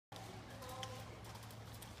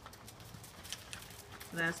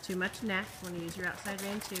So that's too much neck. You want to use your outside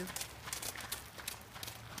rein too.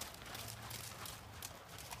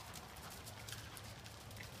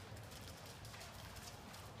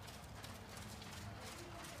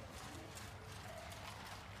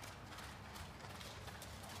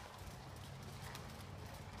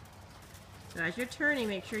 So as you're turning,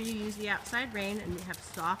 make sure you use the outside rein and have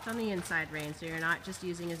soft on the inside rein so you're not just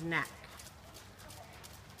using his neck.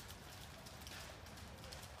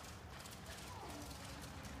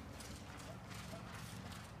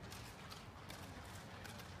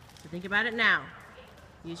 So think about it now.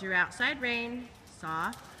 Use your outside rein,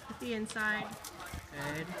 soft with the inside.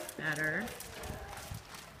 Good, better.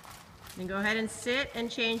 Then go ahead and sit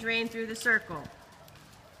and change rein through the circle.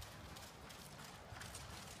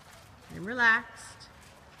 And relaxed.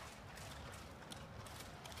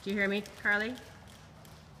 Do you hear me, Carly?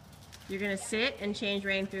 You're going to sit and change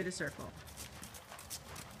rein through the circle.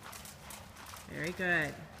 Very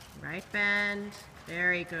good. Right bend.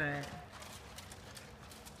 Very good.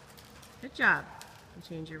 Good job. And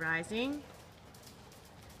change your rising.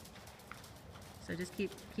 So just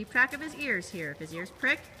keep track of his ears here. If his ears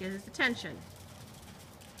prick, get his attention.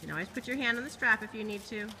 You can always put your hand on the strap if you need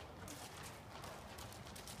to.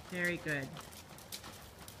 Very good.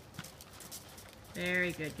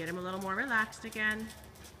 Very good. Get him a little more relaxed again.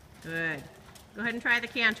 Good. Go ahead and try the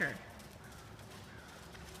canter.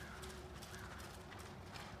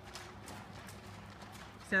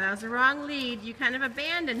 So that was the wrong lead. You kind of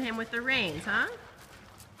abandoned him with the reins, huh?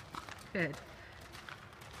 Good.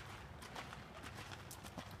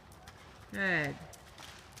 Good.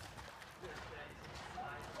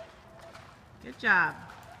 Good job.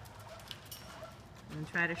 And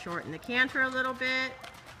try to shorten the canter a little bit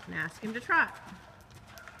and ask him to trot.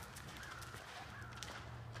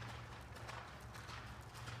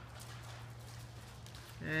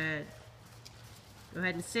 Good. Go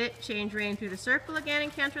ahead and sit, change rein through the circle again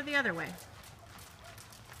and canter the other way.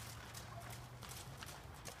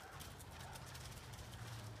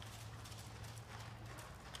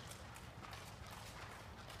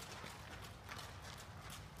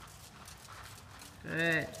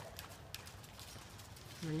 Good.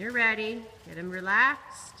 When you're ready, get him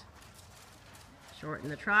relaxed. Shorten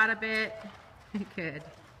the trot a bit. Good.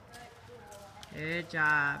 Good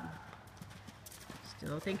job.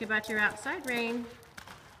 Still think about your outside rein.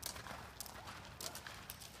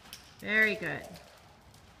 Very good.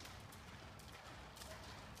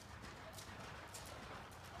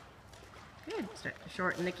 Good. Start to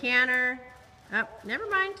shorten the canter. Oh, never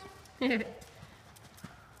mind.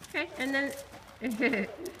 Okay, and then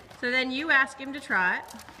so then you ask him to trot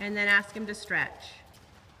and then ask him to stretch.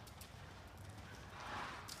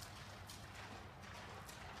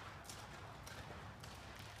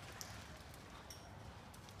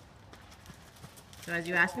 So as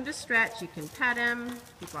you ask him to stretch, you can pet him,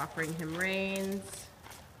 keep offering him reins.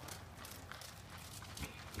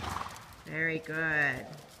 Very good.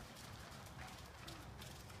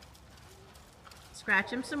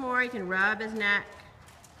 Scratch him some more. You can rub his neck.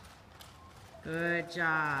 Good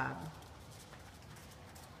job.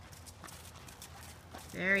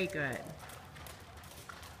 Very good.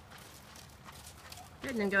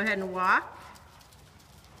 Good, and then go ahead and walk.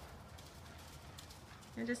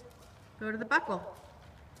 And just go to the buckle.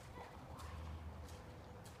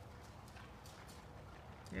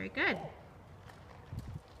 Very good.